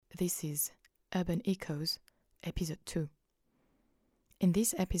This is Urban Echoes, Episode 2. In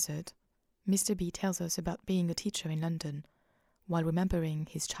this episode, Mr. B tells us about being a teacher in London while remembering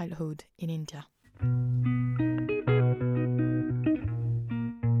his childhood in India.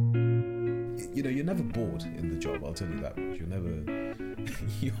 You know, you're never bored in the job, I'll tell you that much.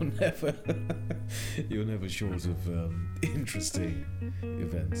 You're never short of interesting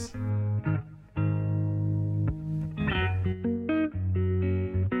events.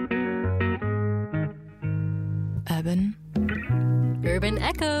 Urban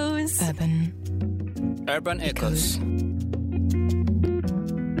Echoes. Urban Echoes.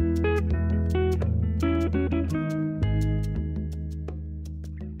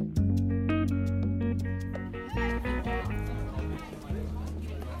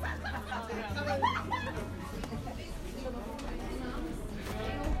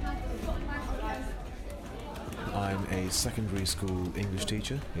 I'm a secondary school English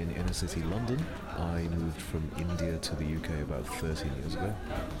teacher in inner city London. I moved from India to the UK about 13 years ago.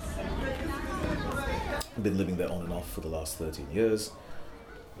 I've been living there on and off for the last 13 years.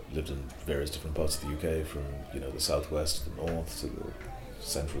 I've lived in various different parts of the UK, from the southwest to the north to the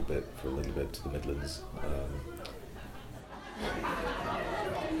central bit for a little bit to the Midlands.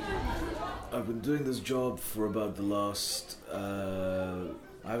 I've been doing this job for about the last... I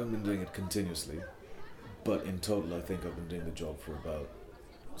haven't been doing it continuously, but in total I think I've been doing the job for about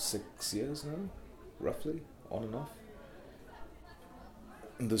 6 years now, roughly, on and off.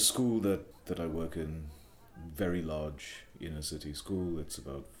 The school that I work in, very large inner city school. It's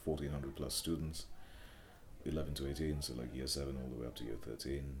about 1,400 plus students, 11 to 18, so like year 7 all the way up to year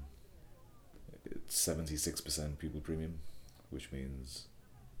 13. It's 76% pupil premium, which means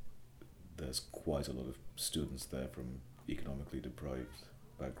there's quite a lot of students there from economically deprived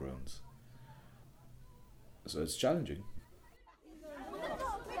backgrounds. So it's challenging.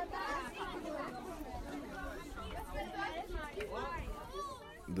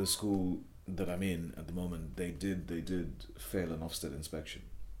 The school that I'm in at the moment, they did fail an Ofsted inspection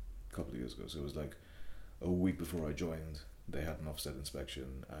a couple of years ago. So it was like a week before I joined, they had an Ofsted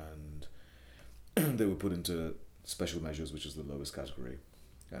inspection, and they were put into special measures, which is the lowest category,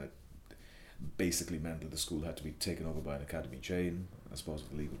 and it basically meant that the school had to be taken over by an academy chain as part of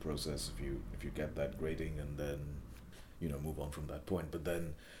the legal process if you get that grading, and then move on from that point. But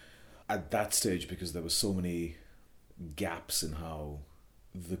then at that stage, because there were so many gaps in how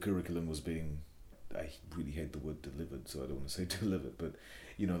the curriculum was being, I really hate the word delivered, so I don't want to say delivered, but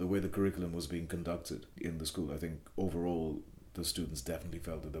the way the curriculum was being conducted in the school, I think overall the students definitely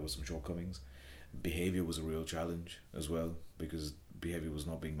felt that there were some shortcomings. Behaviour was a real challenge as well, because behaviour was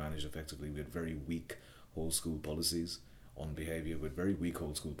not being managed effectively. We had very weak whole school policies on behaviour. We had very weak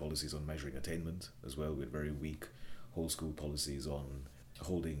whole school policies on measuring attainment as well. We had very weak whole school policies on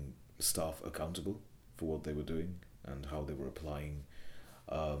holding staff accountable for what they were doing and how they were applying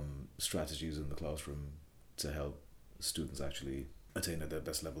strategies in the classroom to help students actually attain at their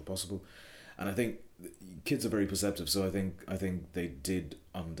best level possible. And I think kids are very perceptive, so I think they did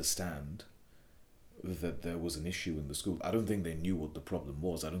understand that there was an issue in the school. I don't think they knew what the problem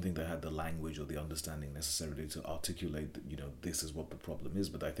was. I don't think they had the language or the understanding necessarily to articulate that, this is what the problem is,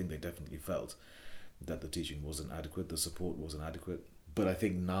 but I think they definitely felt that the teaching wasn't adequate, the support wasn't adequate. But I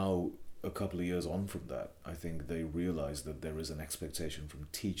think now, a couple of years on from that, I think they realise that there is an expectation from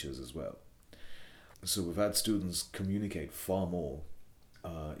teachers as well. So we've had students communicate far more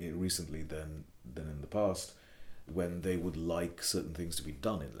recently than in the past, when they would like certain things to be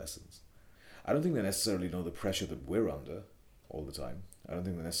done in lessons. I don't think they necessarily know the pressure that we're under all the time. I don't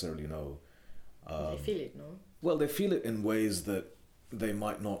think they necessarily know... they feel it, no? Well, they feel it in ways that they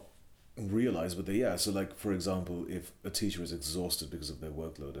might not realise, but so like, for example, if a teacher is exhausted because of their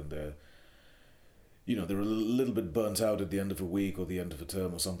workload and they're a little bit burnt out at the end of a week or the end of a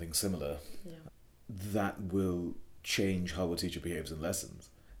term or something similar, that will change how a teacher behaves in lessons.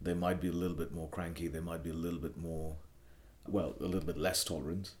 They might be a little bit more cranky, they might be a little bit more, a little bit less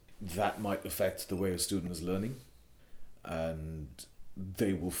tolerant. That might affect the way a student is learning, and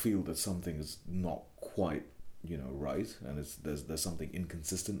they will feel that something is not quite, right, and there's something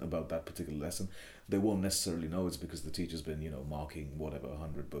inconsistent about that particular lesson. They won't necessarily know it's because the teacher's been, marking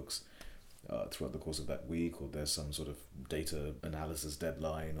 100 books throughout the course of that week, or there's some sort of data analysis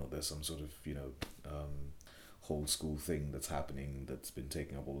deadline, or there's some sort of, whole school thing that's happening that's been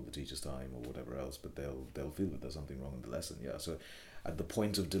taking up all of the teacher's time or whatever else, but they'll feel that there's something wrong in the lesson. So at the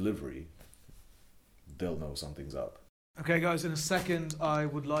point of delivery, they'll know something's up. Okay, guys, in a second, I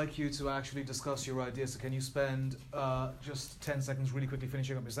would like you to actually discuss your ideas. So can you spend just 10 seconds really quickly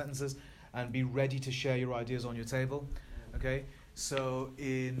finishing up your sentences and be ready to share your ideas on your table? Okay? So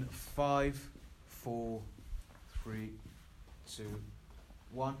in 5, 4, 3, 2,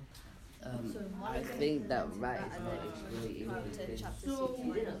 1. I think that right is not actually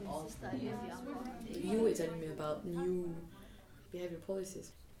You were telling me about new behaviour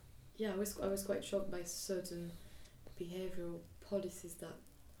policies. Yeah, I was quite shocked by certain behavioural policies that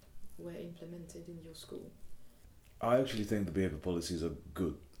were implemented in your school. I actually think the behaviour policies are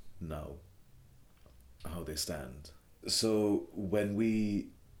good now, how they stand. So when we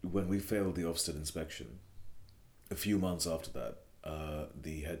failed the Ofsted inspection, a few months after that,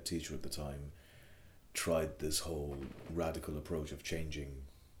 the head teacher at the time tried this whole radical approach of changing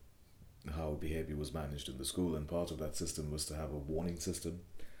how behaviour was managed in the school, and part of that system was to have a warning system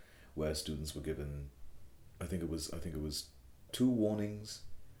where students were given, I think it was 2 warnings,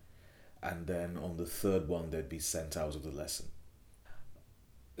 and then on the 3rd one they'd be sent out of the lesson.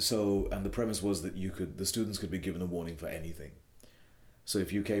 So, and the premise was that the students could be given a warning for anything. So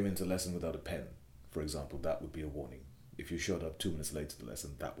if you came into lesson without a pen, for example, that would be a warning. If you showed up 2 minutes late to the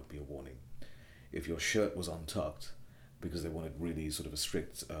lesson, that would be a warning. If your shirt was untucked, because they wanted really sort of a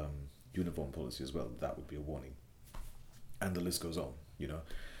strict uniform policy as well, that would be a warning. And the list goes on, you know.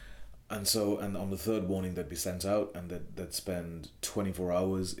 And so, and on the 3rd warning, they'd be sent out, and they'd spend 24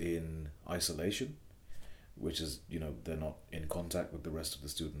 hours in isolation, which is, you know, they're not in contact with the rest of the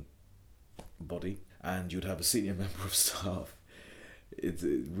student body. And you'd have a senior member of staff. It's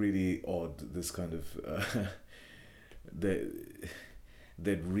really odd, this kind of...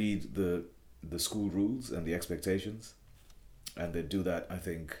 they'd read the school rules and the expectations, and they'd do that, I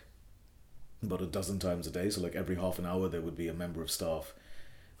think, about a dozen times a day. So like every half an hour there would be a member of staff,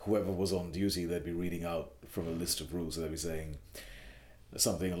 whoever was on duty, they'd be reading out from a list of rules. So they'd be saying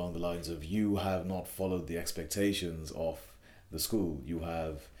something along the lines of, you have not followed the expectations of the school, you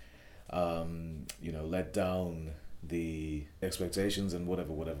have let down the expectations, and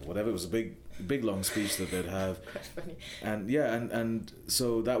whatever. It was a big long speech that they'd have. Quite funny. And yeah, and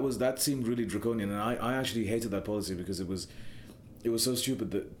so that seemed really draconian, and I actually hated that policy because it was so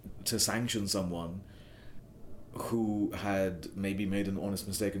stupid that to sanction someone who had maybe made an honest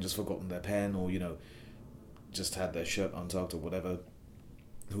mistake and just forgotten their pen, or, you know, just had their shirt untucked or whatever,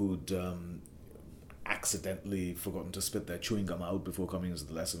 who'd accidentally forgotten to spit their chewing gum out before coming into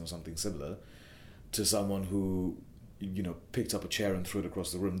the lesson or something similar, to someone who, you know, picked up a chair and threw it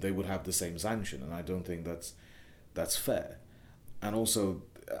across the room, they would have the same sanction. And I don't think that's fair. And also,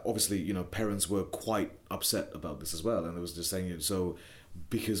 obviously, you know, parents were quite upset about this as well, and they was just saying, so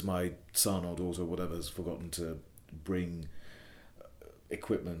because my son or daughter or whatever has forgotten to bring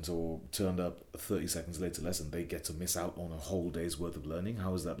equipment or turned up 30 seconds late to lesson, they get to miss out on a whole day's worth of learning.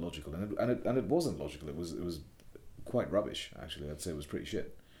 How is that logical? And it wasn't logical. It was quite rubbish, actually. I'd say it was pretty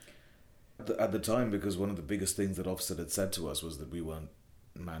shit at the time, because one of the biggest things that Ofsted had said to us was that we weren't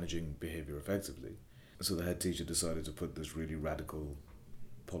managing behaviour effectively. So the head teacher decided to put this really radical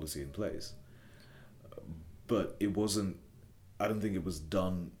policy in place. But it wasn't, I don't think it was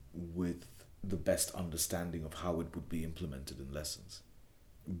done with the best understanding of how it would be implemented in lessons.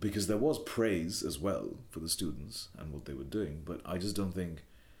 Because there was praise as well for the students and what they were doing, but I just don't think,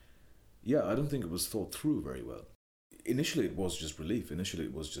 I don't think it was thought through very well. Initially it was just relief. Initially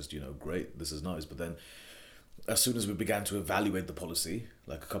it was just, you know, great, this is nice. But then as soon as we began to evaluate the policy,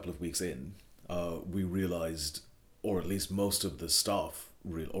 like a couple of weeks in, we realised, or at least most of the staff,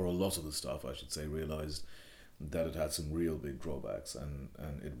 or a lot of the staff I should say, realised that it had some real big drawbacks, and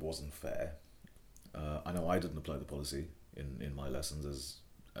it wasn't fair. I know I didn't apply the policy in my lessons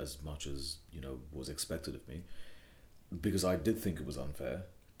as much as, you know, was expected of me, because I did think it was unfair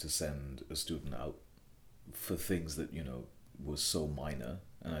to send a student out for things that, you know, was so minor,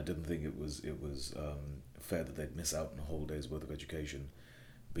 and I didn't think it was fair that they'd miss out on a whole day's worth of education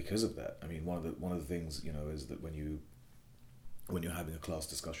because of that. I mean, one of the things, you know, is that when you're having a class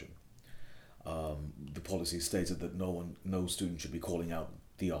discussion, the policy stated that no student should be calling out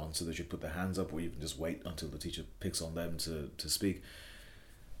the answer. They should put their hands up, or even just wait until the teacher picks on them to speak.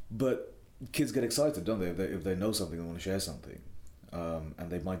 But kids get excited, don't they? If they know something and want to share something, and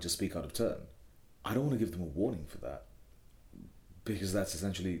they might just speak out of turn. I don't want to give them a warning for that, because that's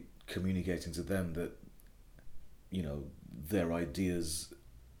essentially communicating to them that, you know, their ideas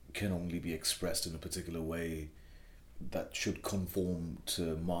can only be expressed in a particular way that should conform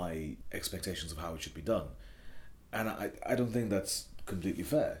to my expectations of how it should be done. And I don't think that's completely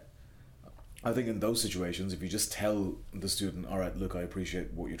fair. I think in those situations, if you just tell the student, all right, look, I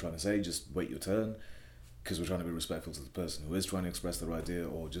appreciate what you're trying to say, just wait your turn, because we're trying to be respectful to the person who is trying to express their idea,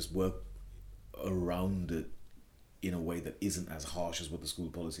 or just work around it in a way that isn't as harsh as what the school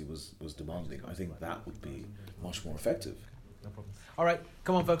policy was demanding, I think that would be much more effective. No problem. All right,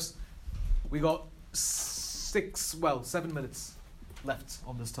 come on, folks. We got 7 minutes left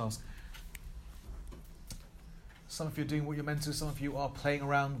on this task. Some of you are doing what you're meant to. Some of you are playing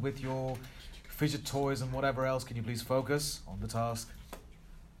around with your fidget toys and whatever else. Can you please focus on the task?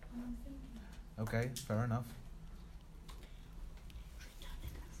 Okay, fair enough.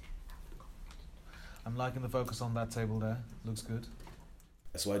 I'm liking the focus on that table there. Looks good.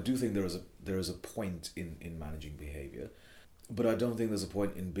 So I do think there is a point in managing behaviour, but I don't think there's a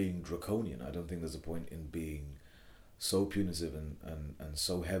point in being draconian. I don't think there's a point in being so punitive and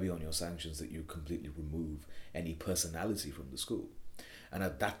so heavy on your sanctions that you completely remove any personality from the school. And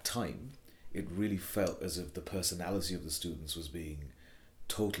at that time, it really felt as if the personality of the students was being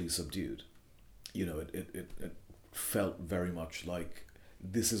totally subdued. You know, it felt very much like,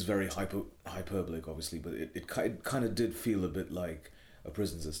 this is very hyperbolic, obviously, but it kind of did feel a bit like a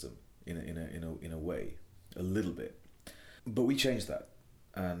prison system in a way, a little bit. But we changed that,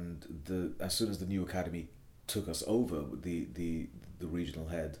 and as soon as the new academy took us over, the regional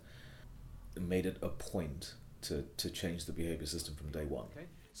head made it a point to change the behaviour system from day one. Okay.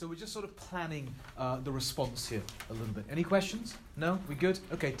 So we're just sort of planning the response here a little bit. Any questions? No? We good?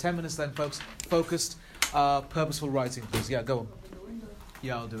 Okay, 10 minutes then, folks. Focused, purposeful writing, please. Yeah, go on.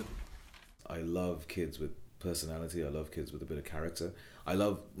 Yeah, I'll do it. I love kids with personality. I love kids with a bit of character. I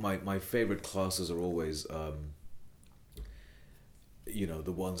love my favourite classes are always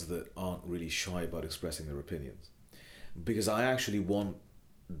the ones that aren't really shy about expressing their opinions, because I actually want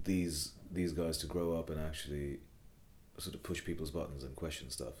these guys to grow up and actually sort of push people's buttons and question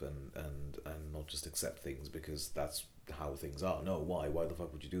stuff and not just accept things because that's how things are. No, why the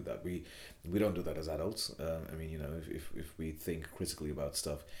fuck would you do that? We don't do that as adults. I mean, if we think critically about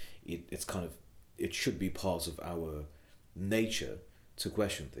stuff, it should be part of our nature to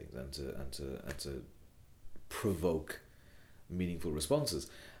question things and to provoke meaningful responses.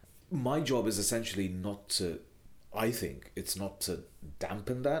 My job is essentially not to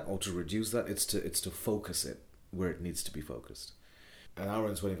dampen that or to reduce that. It's to focus it where it needs to be focused. An hour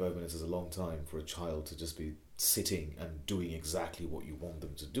and 25 minutes is a long time for a child to just be sitting and doing exactly what you want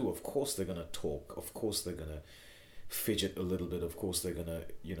them to do. Of course they're going to talk. Of course they're going to fidget a little bit. Of course they're going to,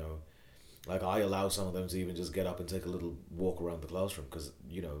 like I allow some of them to even just get up and take a little walk around the classroom because,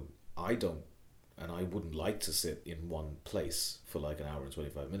 I don't, and I wouldn't like to sit in one place for like an hour and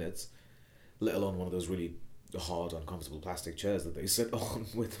 25 minutes, let alone one of those really hard, uncomfortable plastic chairs that they sit on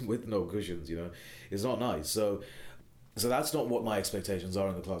with no cushions, It's not nice. So that's not what my expectations are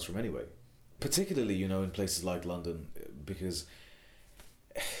in the classroom anyway. Particularly, in places like London, because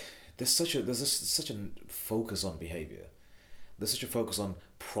there's such a focus on behaviour. There's such a focus on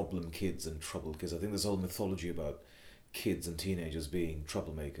problem kids and troubled kids. I think there's a whole mythology about kids and teenagers being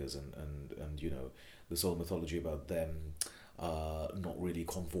troublemakers and this whole mythology about them not really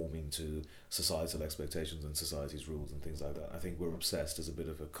conforming to societal expectations and society's rules and things like that. I think we're obsessed as a bit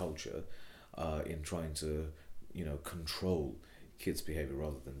of a culture in trying to control kids' behaviour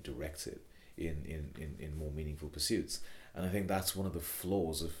rather than direct it in more meaningful pursuits. And I think that's one of the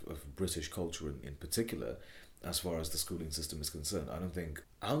flaws of British culture in particular, as far as the schooling system is concerned. I don't think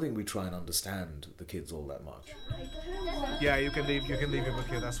we try and understand the kids all that much. Yeah, you can leave your book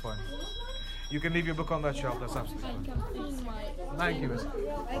here, that's fine. You can leave your book on that shelf, that's absolutely fine. I can feel my Thank you, miss.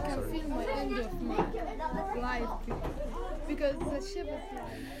 I can feel my end of my life because the ship is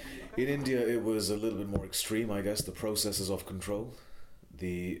like. In India, it was a little bit more extreme, I guess. The processes of control,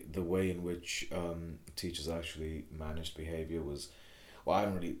 the way in which teachers actually managed behaviour was, well, I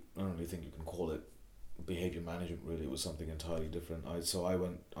don't really think you can call it behaviour management. Really, it was something entirely different. I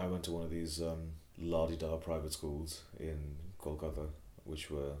went to one of these la-di-da private schools in Kolkata, which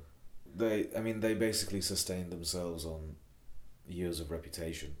were they basically sustained themselves on years of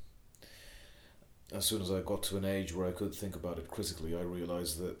reputation. As soon as I got to an age where I could think about it critically, I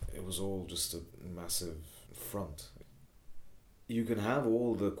realised that it was all just a massive front. You can have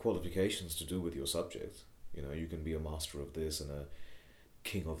all the qualifications to do with your subject. You can be a master of this and a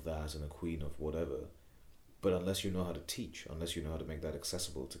king of that and a queen of whatever. But unless you know how to teach, unless you know how to make that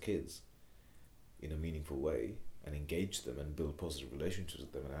accessible to kids in a meaningful way and engage them and build positive relationships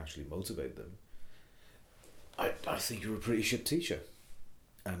with them and actually motivate them, I think you're a pretty shit teacher.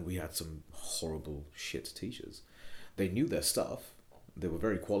 And we had some horrible shit teachers. They knew their stuff. They were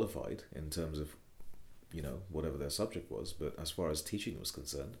very qualified in terms of, whatever their subject was. But as far as teaching was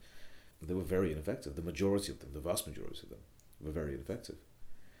concerned, they were very ineffective. The majority of them, the vast majority of them, were very ineffective.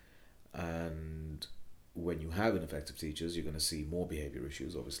 And when you have ineffective teachers, you're going to see more behaviour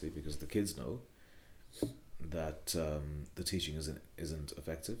issues, obviously, because the kids know that the teaching isn't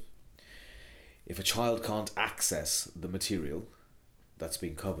effective. If a child can't access the material that's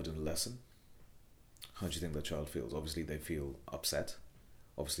being covered in a lesson, how do you think that child feels? Obviously they feel upset,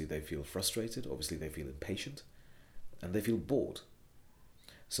 obviously they feel frustrated, obviously they feel impatient, and they feel bored.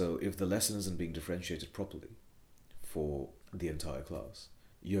 So if the lesson isn't being differentiated properly for the entire class,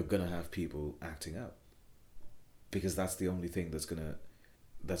 you're going to have people acting out, because that's the only thing that's going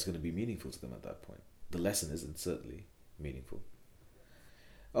to be meaningful to them at that point. The lesson isn't certainly meaningful.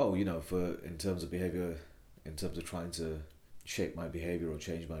 Oh, in terms of behavior, in terms of trying to shape my behavior or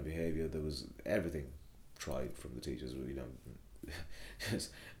change my behavior, there was everything tried from the teachers,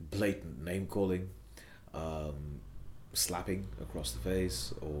 just blatant name calling, slapping across the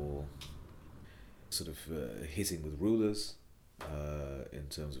face, or sort of hitting with rulers in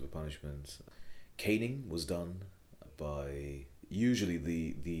terms of a punishment. Caning was done by usually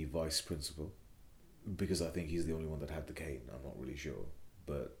the vice principal, because I think he's the only one that had the cane. I'm not really sure,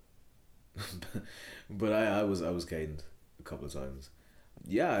 but I was caned a couple of times.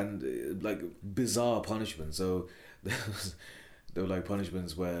 Yeah, and like bizarre punishments. So there were like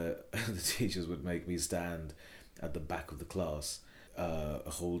punishments where the teachers would make me stand at the back of the class,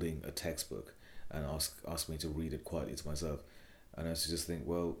 holding a textbook, and ask me to read it quietly to myself. And I used to just think,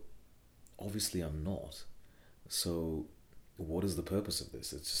 well, obviously I'm not. So what is the purpose of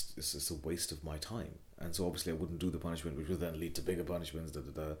this? It's just a waste of my time. And so obviously I wouldn't do the punishment, which would then lead to bigger punishments.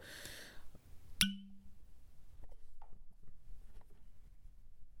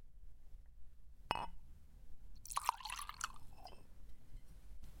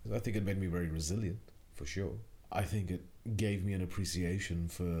 I think it made me very resilient, for sure. I think it gave me an appreciation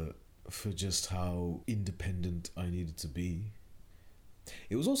for just how independent I needed to be.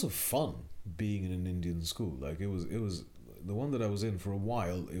 It was also fun being in an Indian school. Like it was the one that I was in for a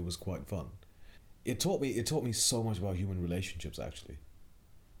while. It was quite fun. It taught me so much about human relationships. Actually,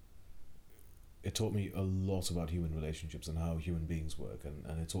 it taught me a lot about human relationships and how human beings work, and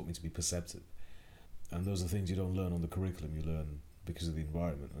it taught me to be perceptive. And those are things you don't learn on the curriculum. You learn because of the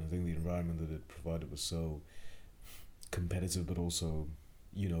environment. And I think the environment that it provided was so competitive, but also,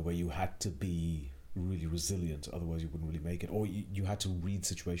 where you had to be really resilient, otherwise you wouldn't really make it, or you had to read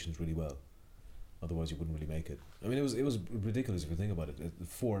situations really well, otherwise you wouldn't really make it. I mean, it was ridiculous if you think about it.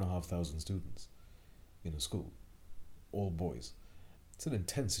 4,500 students in a school, all boys. It's an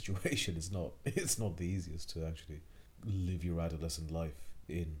intense situation. It's not the easiest to actually live your adolescent life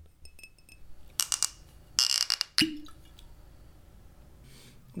in.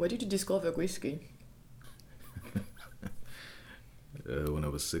 Where did you discover whiskey? When I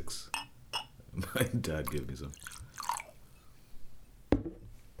was 6. My dad gave me some.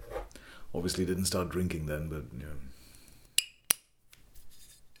 Obviously didn't start drinking then, but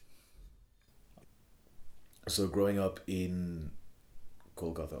So growing up in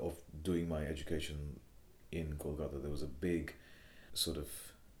Kolkata, of doing my education in Kolkata, there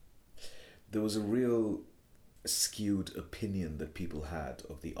was a real skewed opinion that people had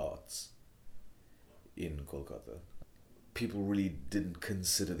of the arts in Kolkata. People really didn't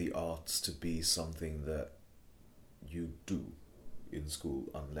consider the arts to be something that you do in school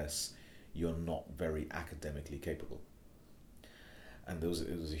unless you're not very academically capable. And it was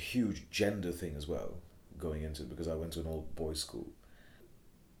a huge gender thing as well going into it, because I went to an all-boys school.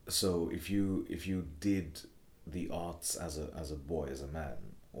 So if you did the arts as a boy, as a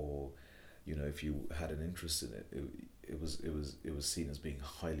man, or if you had an interest in it, it was seen as being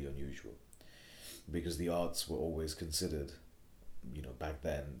highly unusual, because the arts were always considered, back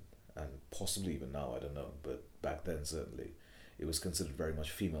then, and possibly even now, I don't know, but back then certainly, it was considered very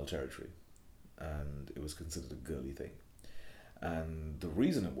much female territory, and it was considered a girly thing. And the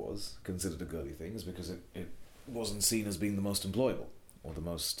reason it was considered a girly thing is because it wasn't seen as being the most employable, or the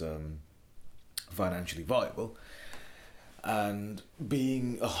most financially viable. And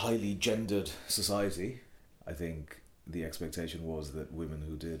being a highly gendered society, I think the expectation was that women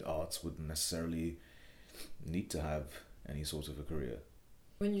who did arts wouldn't necessarily need to have any sort of a career.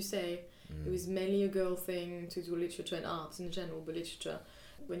 When you say it was mainly a girl thing to do literature and arts in general, but literature,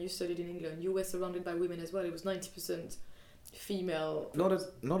 when you studied in England, you were surrounded by women as well. It was 90% female. Not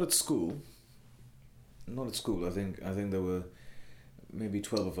at school. Not at school. I think there were maybe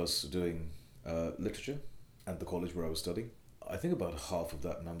 12 of us doing literature at the college where I was studying. I think about half of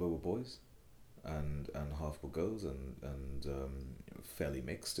that number were boys, and half were girls, and fairly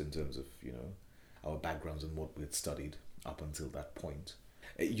mixed in terms of our backgrounds and what we had studied up until that point.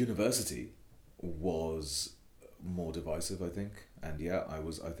 University was more divisive, I think, and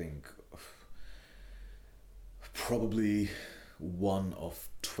I think probably one of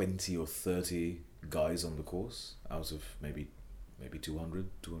 20 or 30 guys on the course out of maybe 200,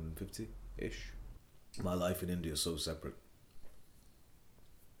 250-ish my life in India is so separate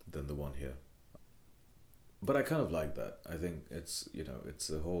than the one here. But I kind of like that. I think it's, you know, it's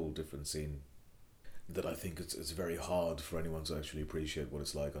a whole different scene that I think it's very hard for anyone to actually appreciate what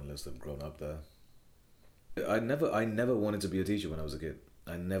it's like unless they've grown up there. I never wanted to be a teacher when I was a kid.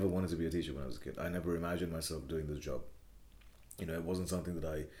 I never imagined myself doing this job. You know, it wasn't something that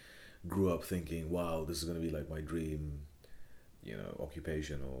I grew up thinking, wow, this is going to be like my dream, you know,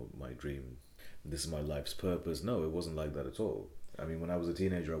 occupation, or my dream, this is my life's purpose. No, it wasn't like that at all. I mean, when I was a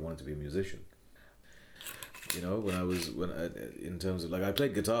teenager, I wanted to be a musician. You know, in terms of, like, I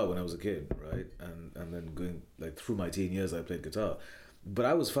played guitar when I was a kid, right? And then going, like, through my teen years, I played guitar. But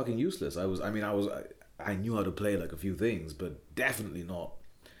I was fucking useless. I knew how to play, like, a few things, but definitely not,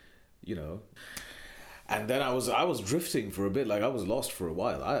 you know. And then I was drifting for a bit, like, I was lost for a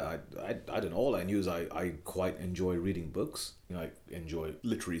while. I don't know, all I knew is I quite enjoy reading books. You know, I enjoy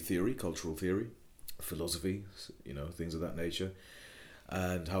literary theory, cultural theory, philosophy, you know, things of that nature,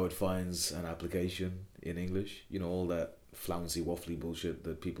 and how it finds an application in English. You know, all that flouncy, waffly bullshit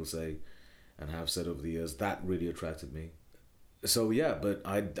that people say and have said over the years, that really attracted me. So yeah, but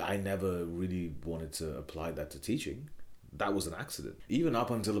I never really wanted to apply that to teaching. That was an accident. Even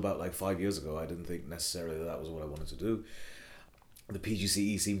up until about like 5 years ago, I didn't think necessarily that was what I wanted to do. The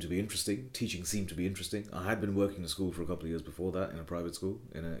PGCE seemed to be interesting. Teaching seemed to be interesting. I had been working in school for a couple of years before that, in a private school,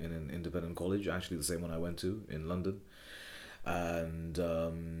 in an independent college, actually the same one I went to in London. And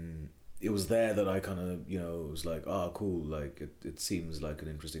it was there that I kind of, you know, was like, cool, like it seems like an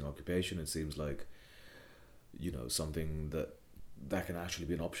interesting occupation. It seems like, you know, something that can actually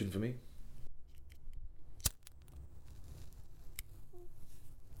be an option for me.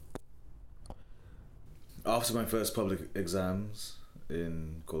 After my first public exams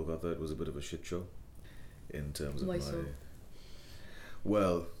in Kolkata, it was a bit of a shit show in terms of Why so?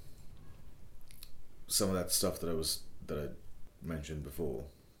 Well, some of that stuff that I mentioned before,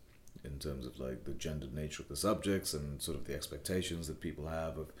 in terms of like the gendered nature of the subjects and sort of the expectations that people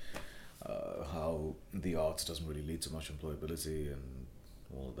have of how the arts doesn't really lead to much employability and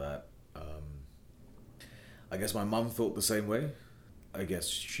all of that. I guess my mum thought the same way. I guess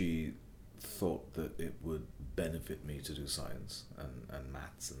she thought that it would benefit me to do science and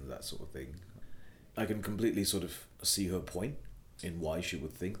maths and that sort of thing. I can completely sort of see her point in why she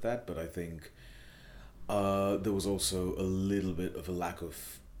would think that, but I think there was also a little bit of a lack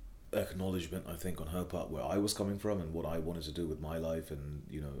of acknowledgement, I think, on her part, where I was coming from and what I wanted to do with my life, and,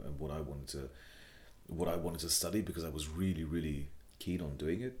 you know, and what I wanted to study, because I was really, really keen on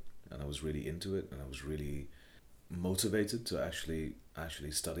doing it, and I was really into it, and I was really motivated to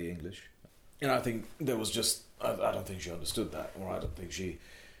actually study English. And I think there was just, I don't think she understood that, or I don't think she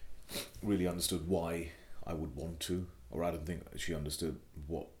really understood why I would want to, or I don't think she understood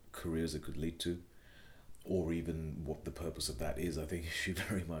what careers it could lead to, or even what the purpose of that is. I think she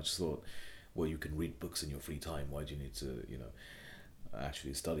very much thought, well, you can read books in your free time, why do you need to, you know,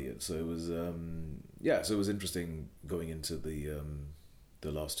 actually study it? So it was, so it was interesting going into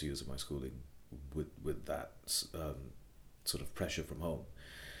the last 2 years of my schooling with that sort of pressure from home.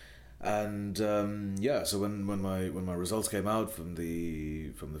 And so when my results came out from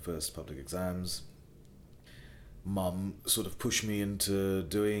the first public exams, Mum sort of pushed me into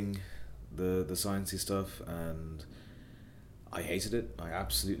doing the sciencey stuff, and I hated it. I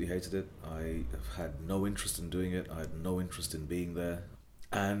absolutely hated it. I had no interest in doing it. I had no interest in being there,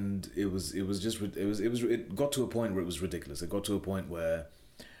 and it got to a point where it was ridiculous. It got to a point where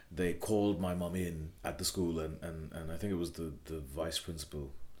they called my mum in at the school, and I think it was the vice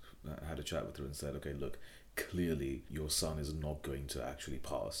principal. I had a chat with her and said, okay, look, clearly your son is not going to actually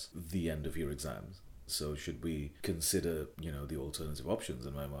pass the end of year exams. So should we consider, you know, the alternative options?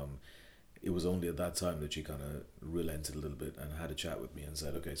 And my mum, it was only at that time that she kind of relented a little bit and had a chat with me and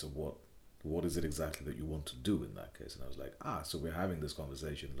said, okay, so what is it exactly that you want to do in that case? And I was like, so we're having this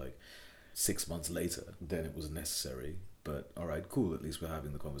conversation like 6 months later than it was necessary. But all right, cool, at least we're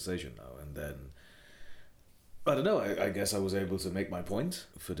having the conversation now. And then, I don't know, I guess I was able to make my point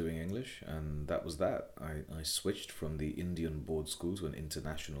for doing English, and that was that. I switched from the Indian board school to an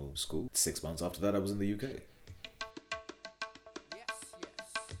international school. 6 months after that, I was in the UK.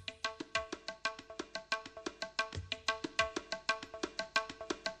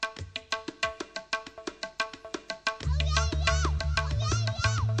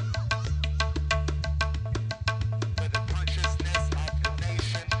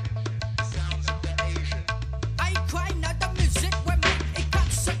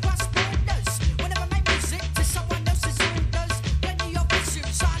 Someone else's orders, plenty of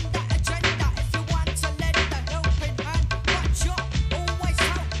issues on the agenda. If you want to let it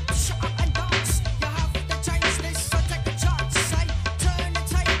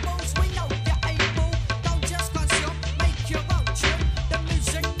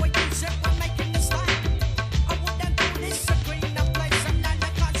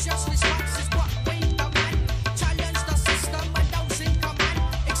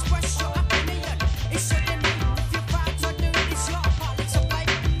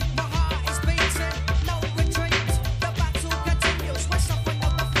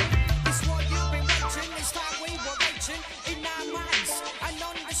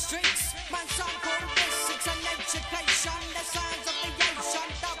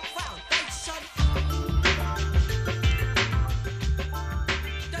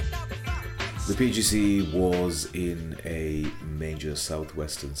PGCE was in a major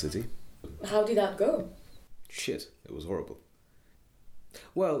southwestern city. How did that go? Shit, it was horrible.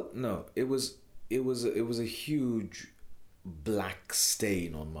 Well, no, it was a huge black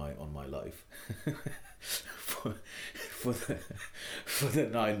stain on my life for the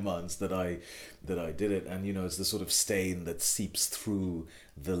 9 months that I did it. And it's the sort of stain that seeps through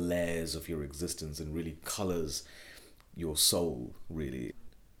the layers of your existence and really colours your soul, really.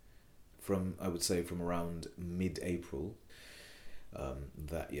 I would say from around mid-April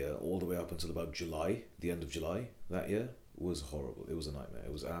that year all the way up until about July, the end of July that year, was horrible. It was a nightmare.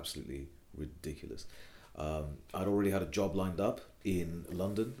 It was absolutely ridiculous. I'd already had a job lined up in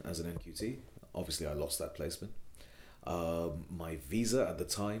London as an NQT. Obviously, I lost that placement. My visa at the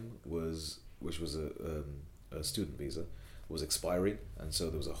time which was a student visa, was expiring, and so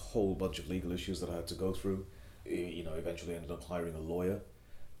there was a whole bunch of legal issues that I had to go through. Eventually ended up hiring a lawyer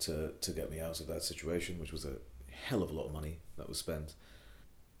to get me out of that situation, which was a hell of a lot of money that was spent.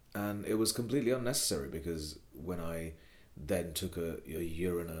 And it was completely unnecessary, because when I then took a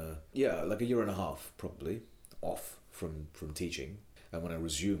year and a half probably off from teaching, and when I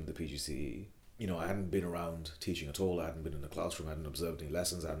resumed the PGCE, I hadn't been around teaching at all. I hadn't been in the classroom, I hadn't observed any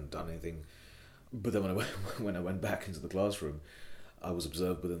lessons, I hadn't done anything. But then when I went back into the classroom, I was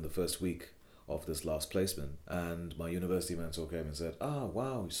observed within the first week of this last placement, and my university mentor came and said,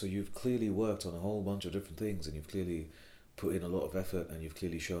 wow, so you've clearly worked on a whole bunch of different things, and you've clearly put in a lot of effort, and you've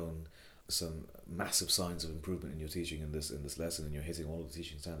clearly shown some massive signs of improvement in your teaching in this lesson, and you're hitting all of the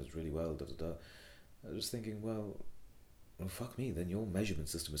teaching standards really well, I was just thinking, well, fuck me, then your measurement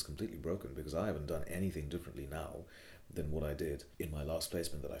system is completely broken, because I haven't done anything differently now than what I did in my last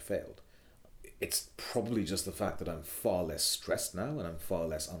placement that I failed. It's probably just the fact that I'm far less stressed now, and I'm far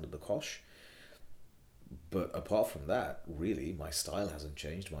less under the cosh. But apart from that, really, my style hasn't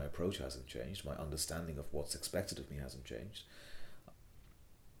changed, my approach hasn't changed, my understanding of what's expected of me hasn't changed.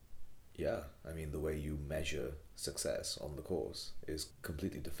 Yeah, the way you measure success on the course is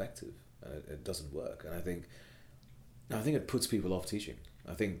completely defective, and it doesn't work. And I think it puts people off teaching.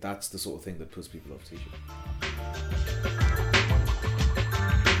 I think that's the sort of thing that puts people off teaching.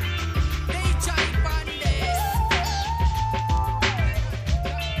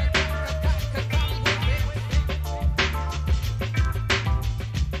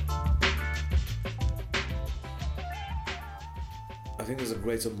 I think there's a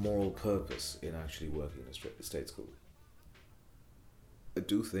greater moral purpose in actually working in a state school. I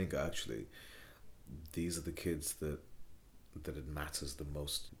do think actually these are the kids that it matters the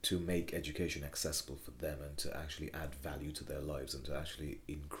most to make education accessible for them, and to actually add value to their lives, and to actually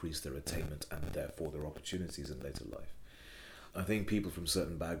increase their attainment and therefore their opportunities in later life. I think people from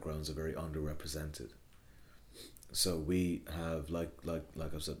certain backgrounds are very underrepresented. So we have, like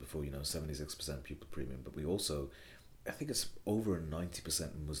I've said before, 76% pupil premium, but we also, I think it's over a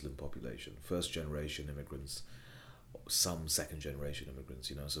 90% Muslim population, first generation immigrants, some second generation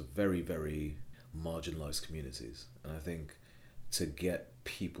immigrants, so very, very marginalized communities. And I think to get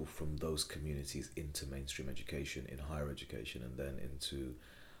people from those communities into mainstream education, in higher education, and then into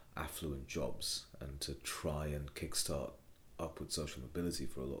affluent jobs, and to try and kickstart upward social mobility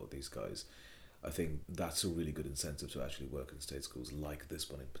for a lot of these guys, I think that's a really good incentive to actually work in state schools like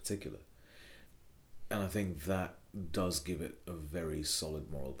this one in particular. And I think that does give it a very solid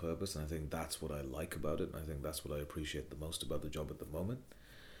moral purpose, and I think that's what I like about it, and I think that's what I appreciate the most about the job at the moment.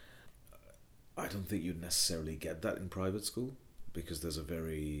 I don't think you'd necessarily get that in private school, because there's a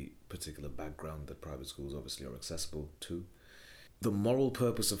very particular background that private schools obviously are accessible to. The moral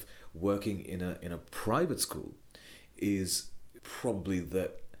purpose of working in a private school is probably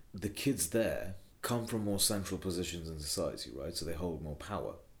that the kids there come from more central positions in society, right? So they hold more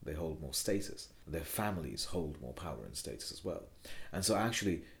power, they hold more status, their families hold more power and status as well. And so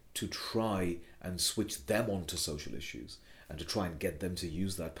actually to try and switch them onto social issues, and to try and get them to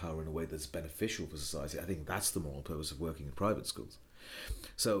use that power in a way that's beneficial for society, I think that's the moral purpose of working in private schools.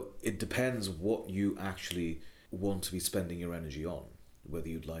 So it depends what you actually want to be spending your energy on, whether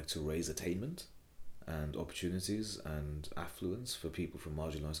you'd like to raise attainment and opportunities and affluence for people from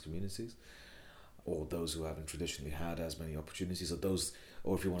marginalized communities, or those who haven't traditionally had as many opportunities,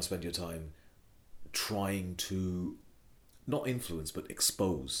 or if you want to spend your time trying to not influence, but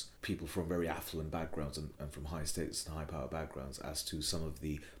expose people from very affluent backgrounds and from high status and high power backgrounds as to some of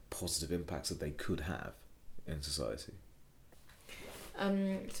the positive impacts that they could have in society.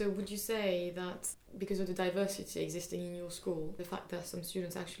 So would you say that because of the diversity existing in your school, the fact that some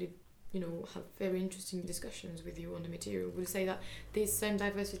students actually, have very interesting discussions with you on the material, would you say that this same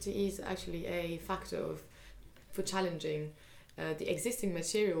diversity is actually a factor for challenging the existing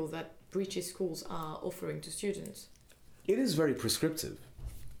material that British schools are offering to students. It is very prescriptive.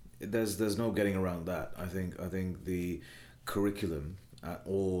 There's no getting around that. I think the curriculum at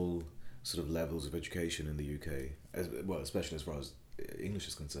all sort of levels of education in the UK, especially as far as English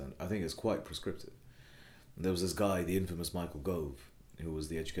is concerned, I think it's quite prescriptive. There was this guy, the infamous Michael Gove, who was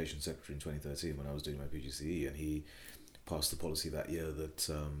the Education Secretary in 2013 when I was doing my PGCE, and he passed the policy that year that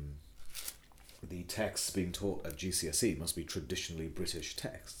the texts being taught at GCSE must be traditionally British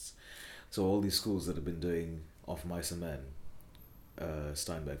texts. So all these schools that have been doing Of Mice and Men,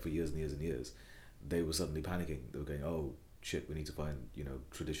 Steinbeck, for years and years and years, they were suddenly panicking. They were going, oh shit, we need to find,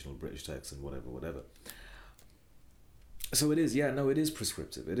 traditional British texts and whatever. So it is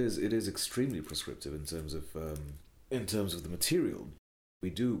prescriptive. It is extremely prescriptive in terms of the material. We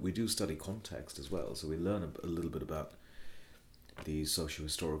do study context as well, so we learn a little bit about the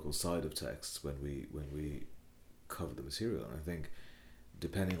socio-historical side of texts when we cover the material. And I think,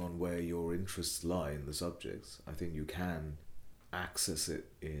 depending on where your interests lie in the subjects, I think you can access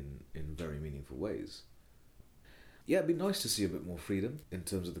it in very meaningful ways. Yeah, it'd be nice to see a bit more freedom in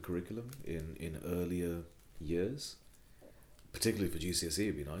terms of the curriculum in earlier years, particularly for GCSE.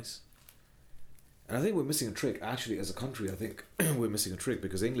 It'd be nice. And I think we're missing a trick. Actually, as a country, I think we're missing a trick,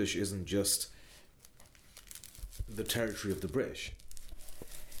 because English isn't just the territory of the British.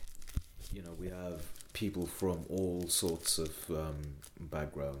 We have people from all sorts of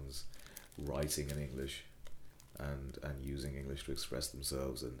backgrounds writing in English and using English to express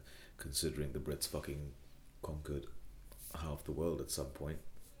themselves, and considering the Brits fucking conquered half the world at some point,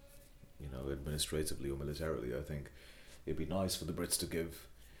 administratively or militarily. I think it'd be nice for the Brits to give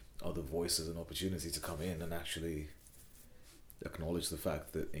other voices an opportunity to come in and actually acknowledge the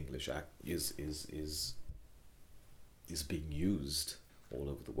fact that English is being used all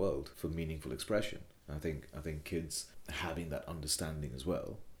over the world for meaningful expression. I think kids having that understanding as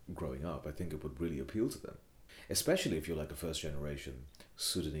well, growing up, I think it would really appeal to them, especially if you're like a first generation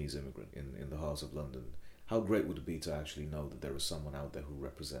Sudanese immigrant in the heart of London. How great would it be to actually know that there is someone out there who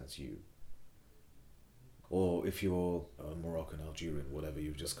represents you? Or if you're a Moroccan, Algerian, whatever,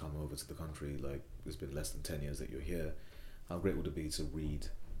 you've just come over to the country, like it's been less than 10 years that you're here, how great would it be to read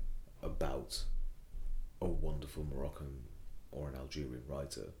about a wonderful Moroccan or an Algerian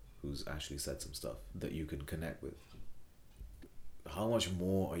writer who's actually said some stuff that you can connect with? How much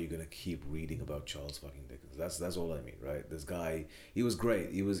more are you going to keep reading about Charles fucking Dickens? That's all I mean, right? This guy, he was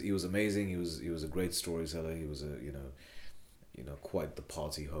great. He was amazing. He was a great storyteller. He was quite the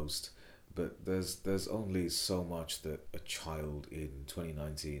party host. But there's only so much that a child in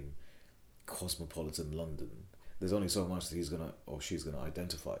 2019 cosmopolitan London, there's only so much that he's gonna or she's gonna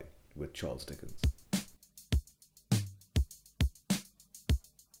identify with Charles Dickens.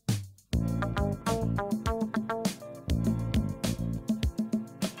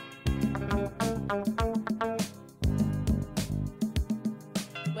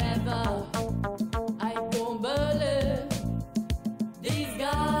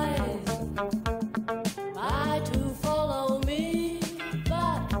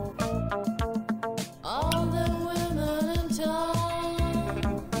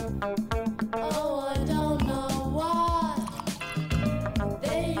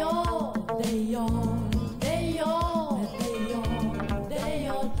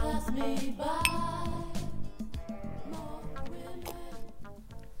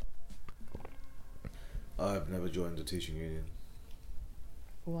 I've never joined a teaching union.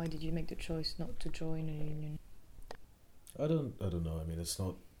 Why did you make the choice not to join a union? I don't know. I mean, it's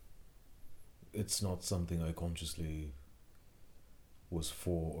not something I consciously was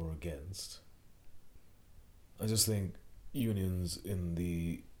for or against. I just think unions in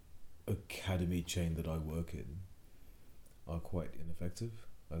the academy chain that I work in are quite ineffective.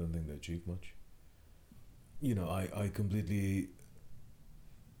 I don't think they achieve much. I completely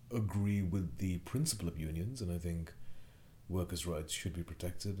agree with the principle of unions, and I think workers' rights should be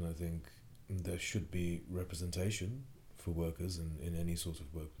protected, and I think there should be representation for workers in any sort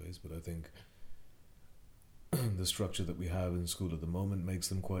of workplace, but I think the structure that we have in school at the moment makes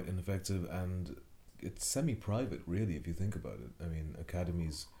them quite ineffective, and it's semi-private, really, if you think about it. I mean,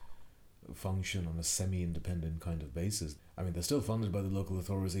 academies function on a semi-independent kind of basis. I mean, they're still funded by the local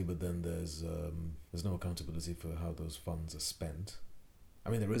authority, but then there's no accountability for how those funds are spent. I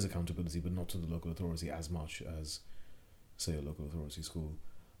mean, there is accountability, but not to the local authority as much as, say, a local authority school.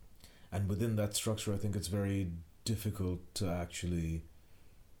 And within that structure, I think it's very difficult to actually,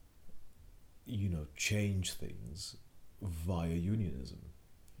 change things via unionism.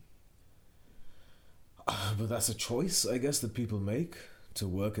 But that's a choice, I guess, that people make to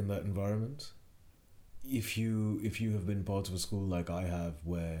work in that environment. if you have been part of a school like I have,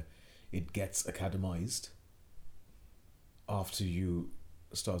 where it gets academized after you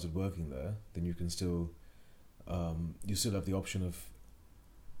started working there, then you can still you still have the option of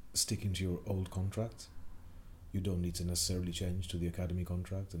sticking to your old contract. You don't need to necessarily change to the academy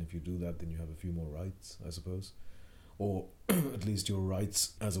contract, and if you do that, then you have a few more rights, I suppose. Or at least your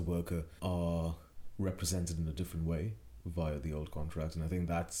rights as a worker are represented in a different way via the old contract, and I think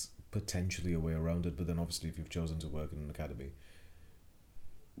that's potentially a way around it. But then obviously if you've chosen to work in an academy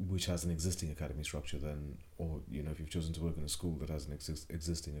which has an existing academy structure, then, or if you've chosen to work in a school that has an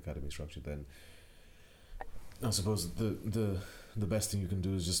existing academy structure, then I suppose the best thing you can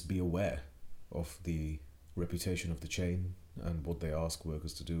do is just be aware of the reputation of the chain and what they ask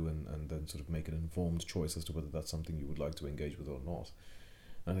workers to do, and then sort of make an informed choice as to whether that's something you would like to engage with or not.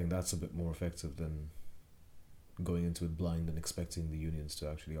 I think that's a bit more effective than going into it blind and expecting the unions to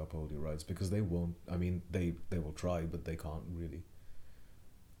actually uphold your rights, because they won't. I mean, they will try, but they can't really.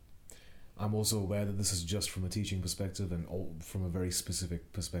 I'm also aware that this is just from a teaching perspective and from a very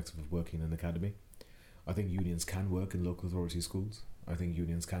specific perspective of working in an academy. I think unions can work in local authority schools. I think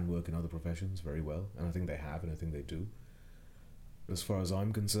unions can work in other professions very well, and I think they have, and I think they do. As far as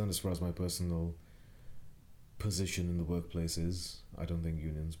I'm concerned, as far as my personal position in the workplace is, I don't think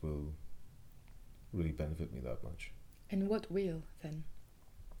unions will really benefit me that much. And what will, then?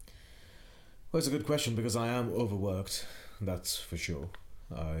 Well, it's a good question, because I am overworked, that's for sure.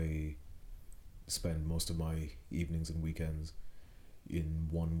 I spend most of my evenings and weekends in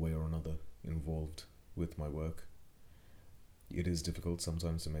one way or another involved with my work. It is difficult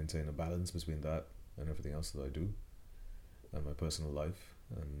sometimes to maintain a balance between that and everything else that I do, and my personal life,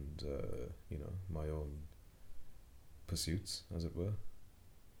 and my own pursuits, as it were.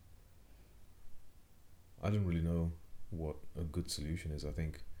 I don't really know what a good solution is. I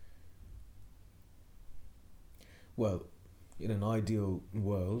think, well, in an ideal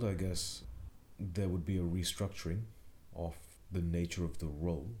world, I guess there would be a restructuring of the nature of the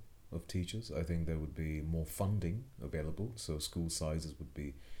role of teachers. I think there would be more funding available, so school sizes would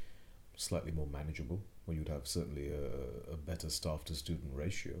be slightly more manageable, or you'd have certainly a better staff to student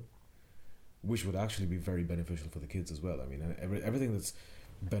ratio, which would actually be very beneficial for the kids as well. I mean, everything that's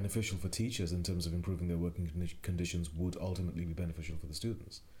beneficial for teachers in terms of improving their working conditions would ultimately be beneficial for the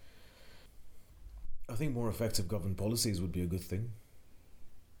students. I think more effective government policies would be a good thing,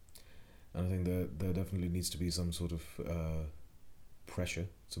 and I think there definitely needs to be some sort of pressure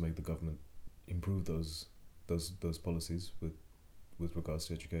to make the government improve those policies with regards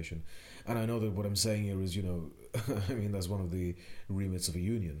to education. And I know that what I'm saying here is, I mean, that's one of the remits of a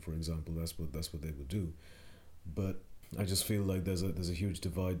union, for example. That's what they would do. But I just feel like there's a huge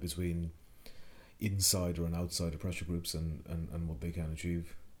divide between insider and outsider pressure groups and what they can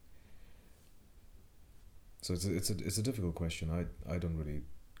achieve. So it's a difficult question. I don't really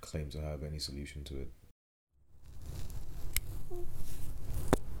claim to have any solution to it.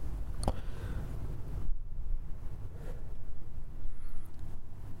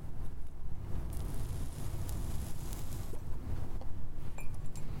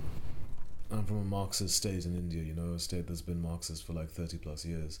 I'm from a Marxist state in India, a state that's been Marxist for like 30 plus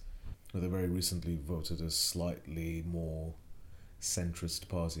years. They very recently voted a slightly more centrist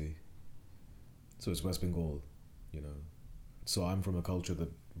party. So it's West Bengal, So I'm from a culture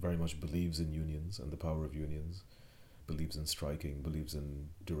that very much believes in unions and the power of unions, believes in striking, believes in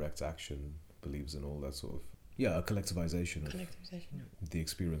direct action, believes in all that sort of, a collectivization of the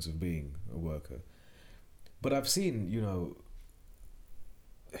experience of being a worker. But I've seen,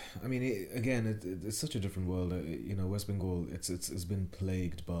 I mean, it's such a different world. West Bengal, it's been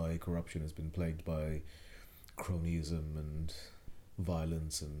plagued by corruption. It's been plagued by cronyism and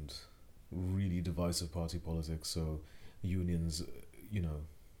violence and really divisive party politics. So unions,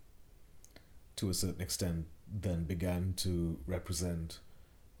 to a certain extent, then began to represent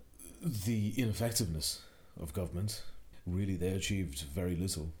the ineffectiveness of government. Really, they achieved very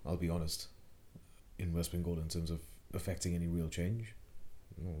little, I'll be honest, in West Bengal in terms of affecting any real change.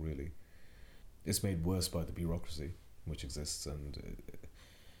 Not really. It's made worse by the bureaucracy which exists,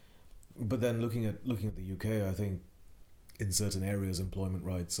 but then looking at the UK, I think in certain areas employment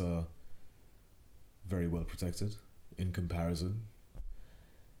rights are very well protected in comparison.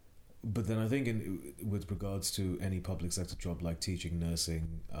 But then I think with regards to any public sector job like teaching,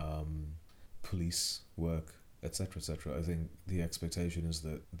 nursing, police work, etc., I think the expectation is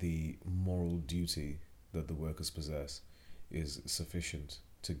that the moral duty that the workers possess is sufficient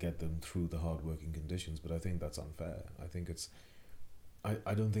to get them through the hard-working conditions, but I think that's unfair. I think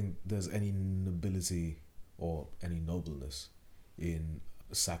I don't think there's any nobility or any nobleness in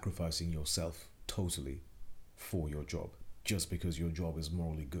sacrificing yourself totally for your job just because your job is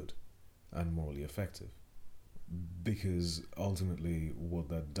morally good and morally effective. Because ultimately what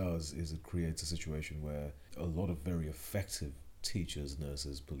that does is it creates a situation where a lot of very effective teachers,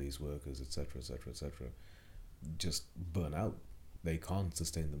 nurses, police workers, etc., etc., etc., just burn out. They can't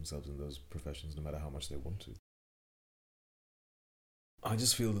sustain themselves in those professions no matter how much they want to. I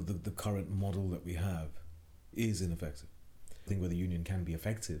just feel that the current model that we have is ineffective. I think where the union can be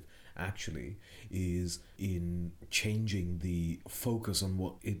effective actually is in changing the focus on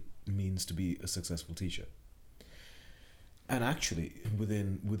what it means to be a successful teacher. And actually,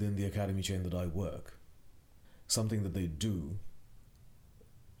 within the academy chain that I work, something that they do,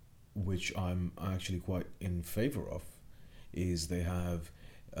 which I'm actually quite in favour of, is they have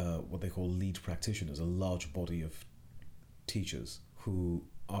what they call lead practitioners, a large body of teachers who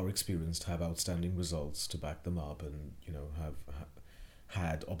are experienced, have outstanding results to back them up, and have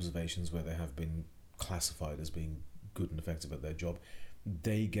had observations where they have been classified as being good and effective at their job.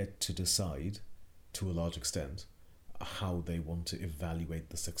 They get to decide, to a large extent, how they want to evaluate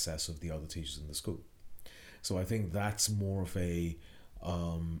the success of the other teachers in the school. So I think that's more of a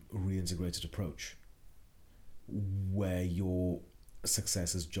reintegrated approach, where your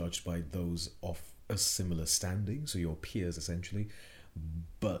success is judged by those of a similar standing, so your peers essentially,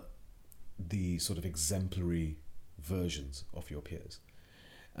 but the sort of exemplary versions of your peers.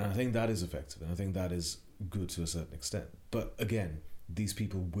 And I think that is effective, and I think that is good to a certain extent. But again, these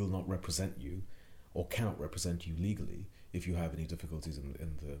people will not represent you, or cannot represent you legally, if you have any difficulties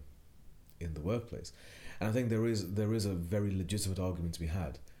in the workplace. And I think there is a very legitimate argument to be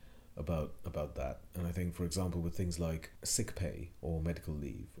had about that. And I think, for example, with things like sick pay or medical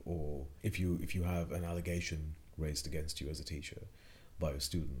leave, or if you have an allegation raised against you as a teacher by a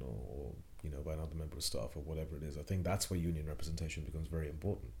student or by another member of staff or whatever it is, I think that's where union representation becomes very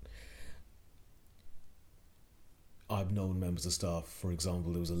important. I've known members of staff, for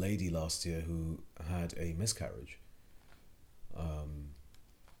example, there was a lady last year who had a miscarriage,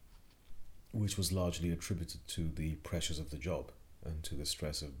 which was largely attributed to the pressures of the job and to the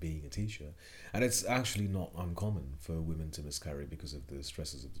stress of being a teacher. And it's actually not uncommon for women to miscarry because of the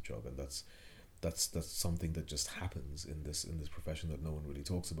stresses of the job, and that's something that just happens in this profession that no one really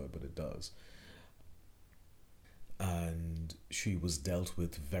talks about, but it does. And she was dealt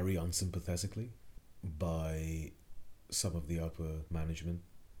with very unsympathetically by some of the upper management.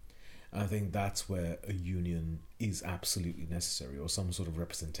 And I think that's where a union is absolutely necessary, or some sort of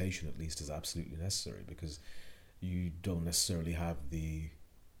representation at least is absolutely necessary, because you don't necessarily have the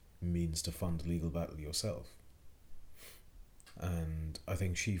means to fund legal battle yourself. And I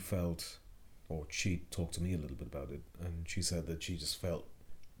think she felt, or she talked to me a little bit about it, and she said that she just felt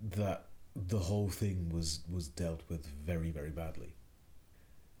that the whole thing was dealt with very, very badly.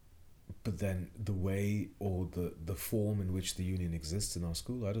 But then the way, or the form in which the union exists in our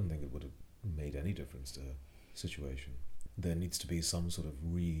school, I don't think it would have made any difference to the situation. There needs to be some sort of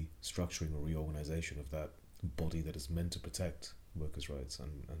restructuring or reorganization of that body that is meant to protect workers' rights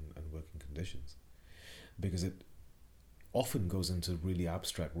and working conditions. Because it often goes into really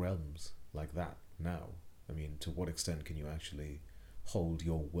abstract realms like that now. I mean, to what extent can you actually hold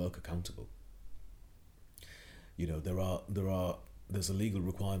your work accountable? There's a legal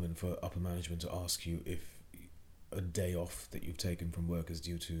requirement for upper management to ask you if a day off that you've taken from work is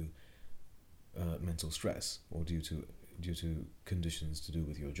due to mental stress or due to conditions to do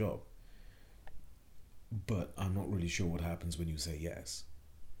with your job. But I'm not really sure what happens when you say yes,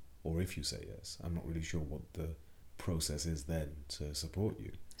 or if you say yes. I'm not really sure what the process is then to support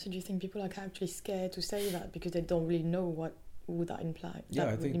you. So do you think people are actually scared to say that because they don't really know what would that imply? Yeah,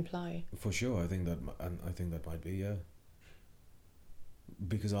 I think imply. For sure. I think that might be, yeah.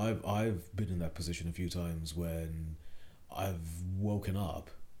 Because I've been in that position a few times when I've woken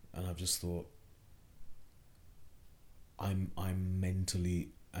up and I've just thought I'm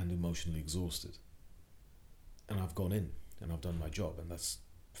mentally and emotionally exhausted, and I've gone in and I've done my job, and that's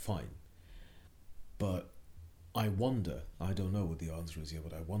fine. But I wonder, I don't know what the answer is here,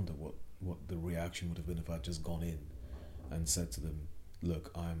 but I wonder what the reaction would have been if I'd just gone in and said to them,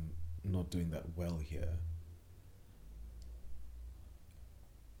 look, I'm not doing that well here.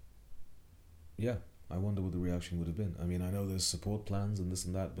 Yeah, I wonder what the reaction would have been. I mean, I know there's support plans and this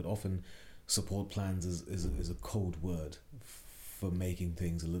and that, but often support plans is a code word for making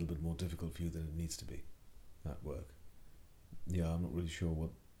things a little bit more difficult for you than it needs to be at work. Yeah, I'm not really sure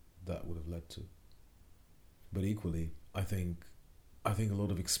what that would have led to. But equally, I think a lot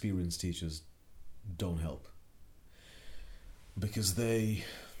of experienced teachers don't help, because they've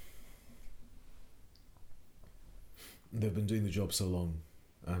been doing the job so long,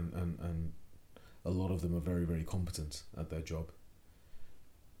 and a lot of them are very, very competent at their job.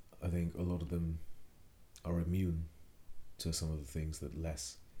 I think a lot of them are immune to some of the things that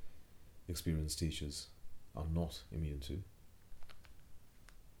less experienced teachers are not immune to.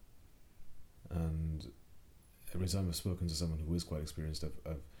 And every time I've spoken to someone who is quite experienced,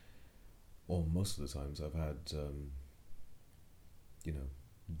 or most of the times, I've had,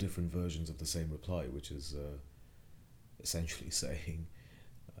 different versions of the same reply, which is essentially saying,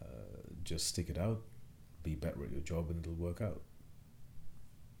 just stick it out, be better at your job, and it'll work out.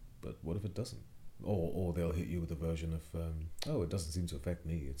 But what if it doesn't? Or they'll hit you with a version of, it doesn't seem to affect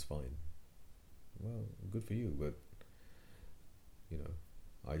me, it's fine. Well, good for you, but,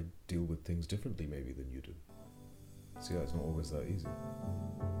 I deal with things differently maybe than you do. So yeah, it's not always that easy.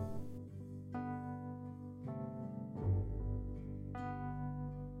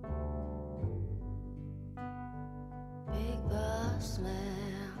 Big boss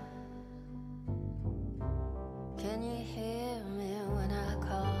man, can you hear me when I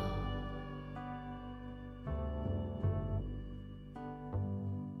call?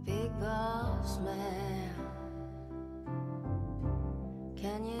 Big boss man,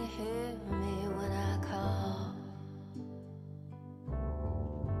 can you hear me when I call?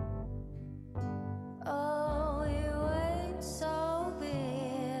 Oh, you ain't so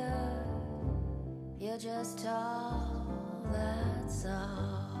big, you're just tall, that's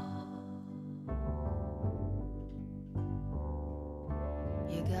all.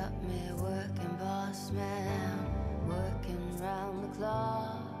 You got me working, boss man, working round the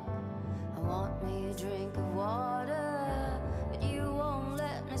clock. I want me a drink of water, but you won't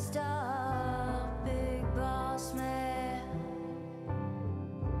let me stop. Big boss man,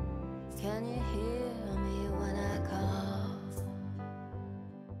 can you hear me when I call?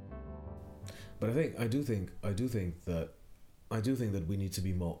 But I do think that we need to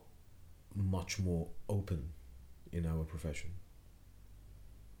be much more open in our profession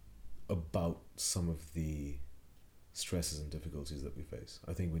about some of the stresses and difficulties that we face.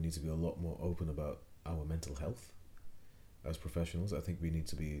 I think we need to be a lot more open about our mental health as professionals. I think we need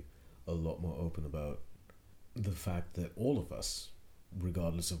to be a lot more open about the fact that all of us,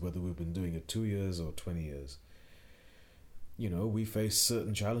 regardless of whether we've been doing it 2 years or 20 years, we face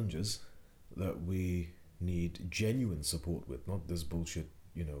certain challenges that we need genuine support with, not this bullshit,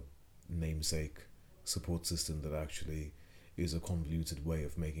 namesake support system that actually is a convoluted way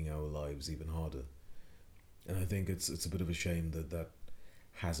of making our lives even harder. And I think it's a bit of a shame that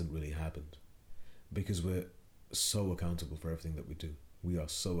hasn't really happened, because we're so accountable for everything that we do. We are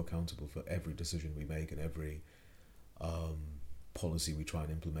so accountable for every decision we make and every policy we try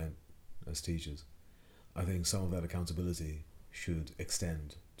and implement as teachers. I think some of that accountability should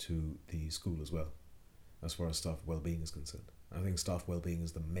extend to the school as well, as far as staff well-being is concerned. I think staff well-being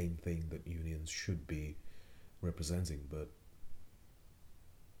is the main thing that unions should be representing, but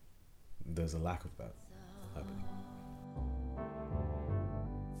there's a lack of that happening.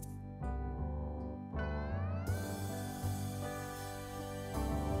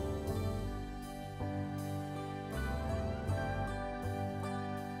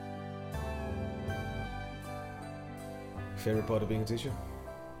 Favorite part of being a teacher?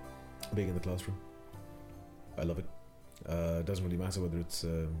 Being in the classroom. I love it. It doesn't really matter whether it's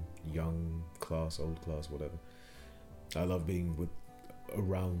young class, old class, whatever. I love being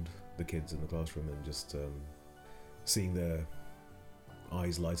around the kids in the classroom and just seeing their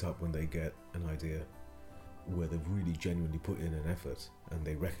eyes light up when they get an idea where they've really genuinely put in an effort, and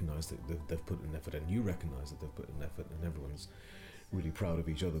they recognise that they've put in an effort, and you recognise that they've put in an effort, and everyone's really proud of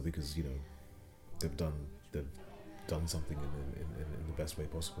each other because they've done something in the best way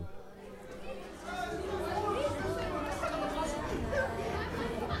possible.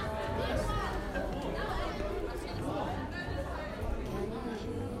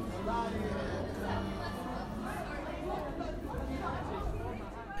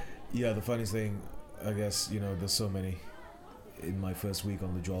 Yeah, the funniest thing, I guess, there's so many. In my first week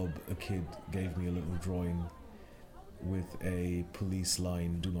on the job, a kid gave me a little drawing with a police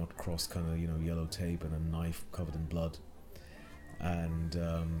line, do not cross kind of, yellow tape and a knife covered in blood. And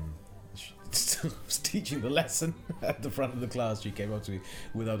she was teaching the lesson at the front of the class. She came up to me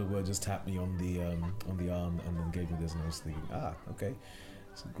without a word, just tapped me on the arm and then gave me this, and I was thinking, okay.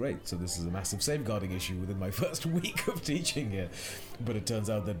 So great, so this is a massive safeguarding issue within my first week of teaching here. But it turns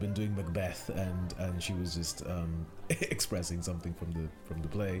out they'd been doing Macbeth, and she was just expressing something from the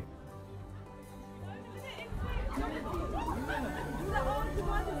play.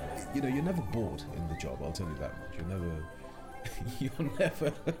 You're never bored in the job, I'll tell you that much. You're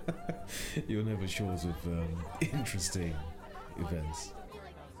never short of interesting events.